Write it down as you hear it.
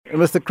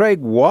Mr. Craig,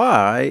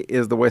 why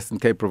is the Western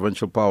Cape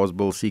Provincial Powers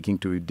Bill seeking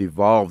to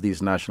devolve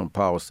these national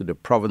powers to the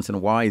province,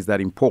 and why is that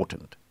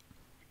important?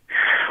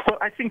 Well,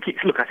 I think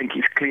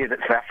it's clear that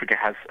South Africa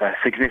has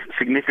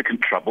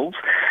significant troubles,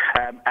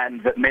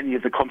 and that many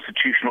of the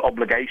constitutional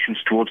obligations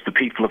towards the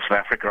people of South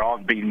Africa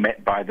aren't being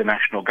met by the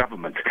national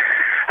government.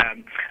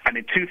 And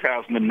in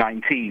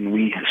 2019,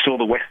 we saw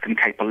the Western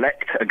Cape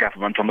elect a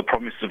government on the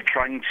promise of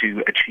trying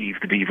to achieve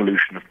the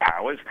devolution of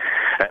powers.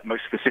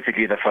 Most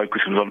specifically, their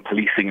focus was on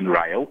policing and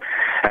rail.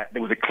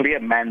 There was a clear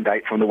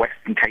mandate from the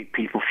Western Cape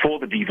people for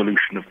the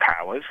devolution of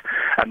powers,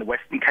 and the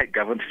Western Cape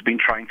government has been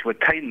trying to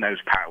attain those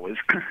powers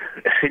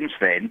since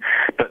then,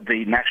 but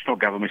the national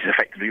government is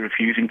effectively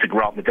refusing to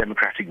grant the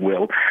democratic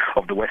will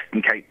of the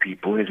Western Cape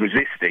people, is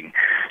resisting.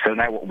 So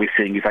now what we're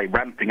seeing is a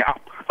ramping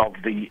up of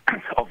the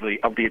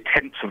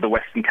attempts of the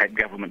Western Cape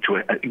government to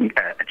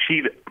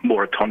achieve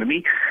more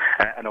autonomy,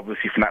 and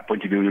obviously from that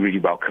point of view we really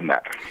welcome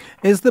that.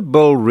 Is the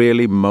bill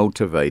really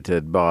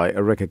motivated by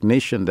a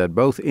recognition that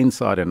both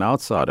inside and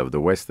outside of the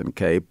Western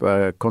Cape,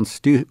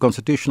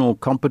 constitutional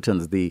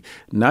competence, the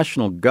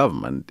national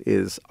government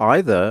is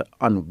either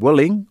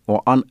unwilling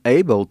or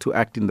unable to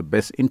act in the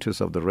best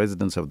interests of the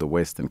residents of the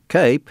Western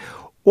Cape,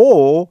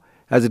 or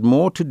has it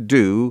more to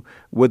do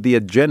with the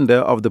agenda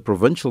of the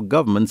provincial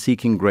government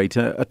seeking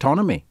greater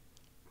autonomy?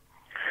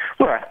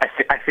 Well,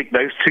 I think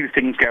those two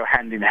things go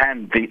hand in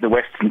hand. The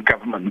Western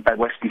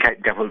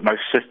Cape government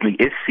most certainly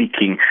is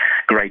seeking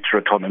greater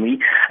autonomy,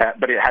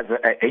 but it has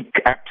an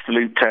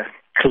absolute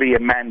clear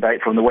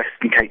mandate from the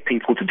Western Cape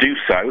people to do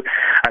so.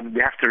 And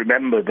we have to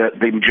remember that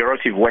the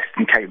majority of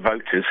Western Cape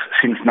voters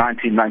since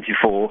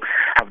 1994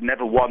 have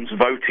never once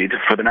voted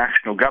for the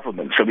national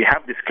government. So we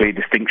have this clear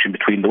distinction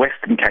between the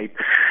Western Cape,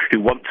 who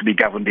want to be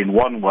governed in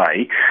one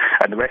way,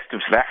 and the rest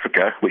of South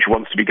Africa, which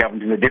wants to be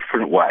governed in a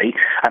different way.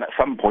 And at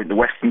some point, the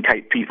Western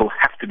Cape people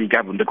have to be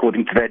governed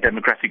according to their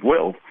democratic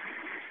will.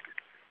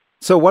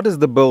 So what does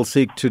the bill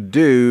seek to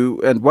do,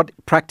 and what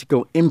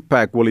practical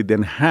impact will it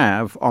then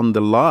have on the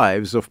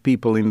lives of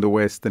people in the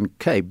Western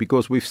Cape?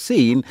 Because we've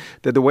seen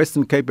that the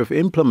Western Cape have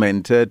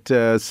implemented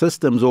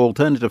systems or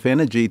alternative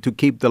energy to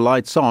keep the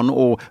lights on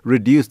or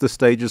reduce the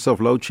stages of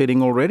load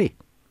shedding already.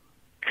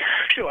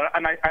 Sure,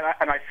 and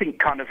I think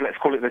kind of, let's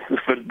call it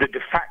the de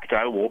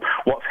facto, or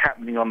what's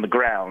happening on the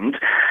ground,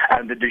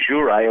 and the de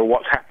jure, or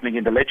what's happening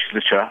in the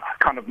legislature,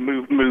 kind of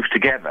move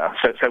together.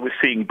 So we're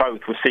seeing both.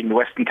 We're seeing the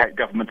Western Cape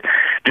government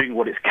doing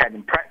what it can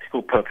in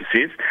practical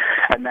purposes,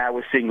 and now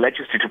we're seeing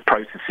legislative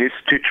processes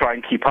to try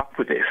and keep up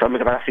with this.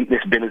 I think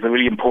this bill is a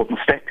really important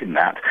step in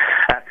that.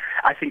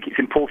 I think it's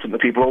important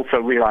that people also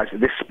realise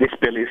that this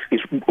bill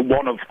is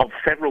one of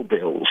several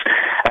bills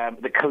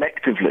that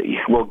collectively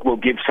will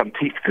give some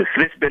teeth to this.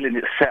 This bill in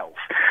itself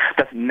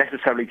doesn't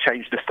necessarily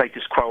change the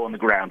status quo on the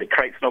ground. It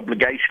creates an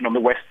obligation on the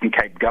Western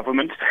Cape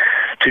government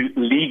to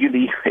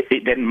legally,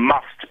 it then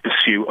must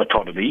pursue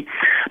autonomy,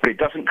 but it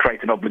doesn't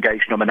create an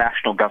obligation on the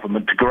national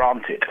government to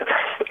grant it.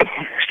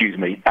 Excuse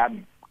me.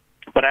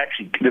 But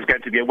actually, there's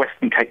going to be a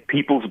Western Cape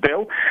People's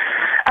Bill,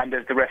 and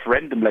there's the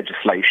referendum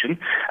legislation,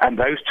 and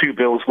those two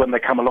bills, when they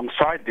come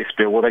alongside this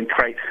bill, will then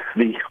create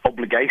the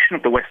obligation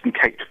of the Western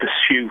Cape to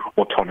pursue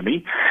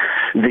autonomy.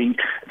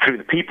 Through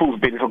the People's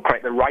Bill, it will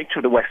create the right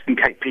of the Western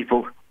Cape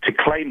people to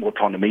claim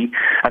autonomy,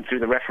 and through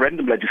the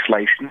referendum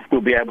legislation,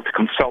 we'll be able to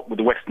consult with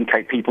the Western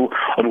Cape people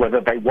on whether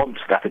they want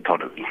that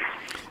autonomy.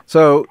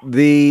 So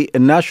the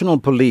National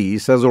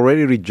Police has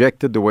already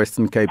rejected the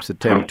Western Cape's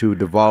attempt to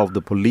devolve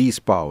the police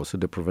powers to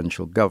the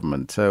provincial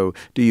government. So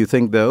do you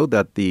think, though,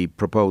 that the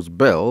proposed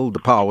bill, the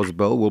Powers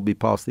Bill, will be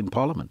passed in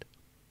Parliament?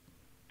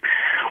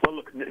 Well,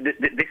 look,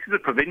 this is a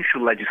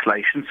provincial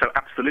legislation, so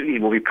absolutely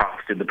it will be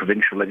passed in the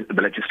provincial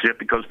legislature,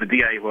 because the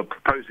DA who are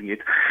proposing it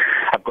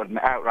have got an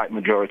outright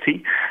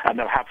majority, and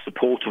they'll have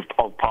support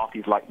of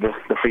parties like the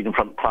Freedom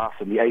Front Plus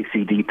and the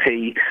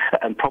ACDP,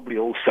 and probably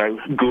also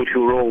Good,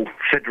 who are all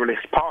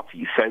federalist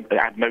parties. So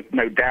I have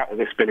no doubt that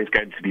this bill is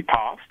going to be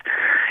passed.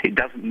 It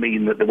doesn't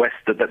mean that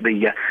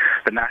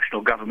the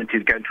national government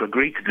is going to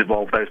agree to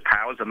devolve those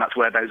powers, and that's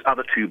where those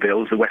other two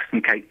bills, the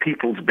Western Cape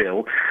People's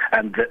Bill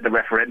and the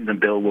referendum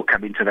bill, will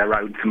come into their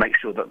own to make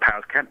sure that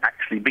powers can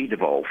actually be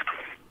devolved.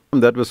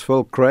 That was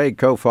Phil Craig,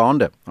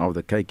 co-founder of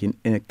the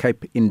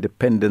Cape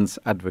Independence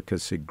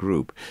Advocacy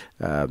Group.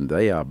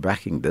 They are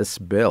backing this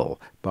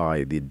bill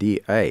by the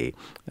DA.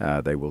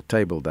 They will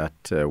table that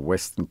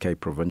Western Cape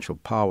Provincial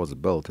Powers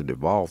Bill to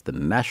devolve the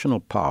national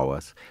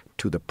powers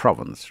to the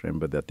province.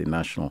 Remember that the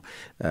National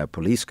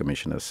Police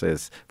Commissioner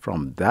says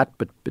from that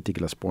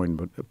particular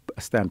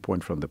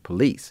standpoint from the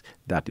police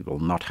that it will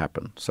not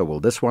happen. So will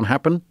this one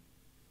happen?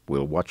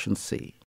 We'll watch and see.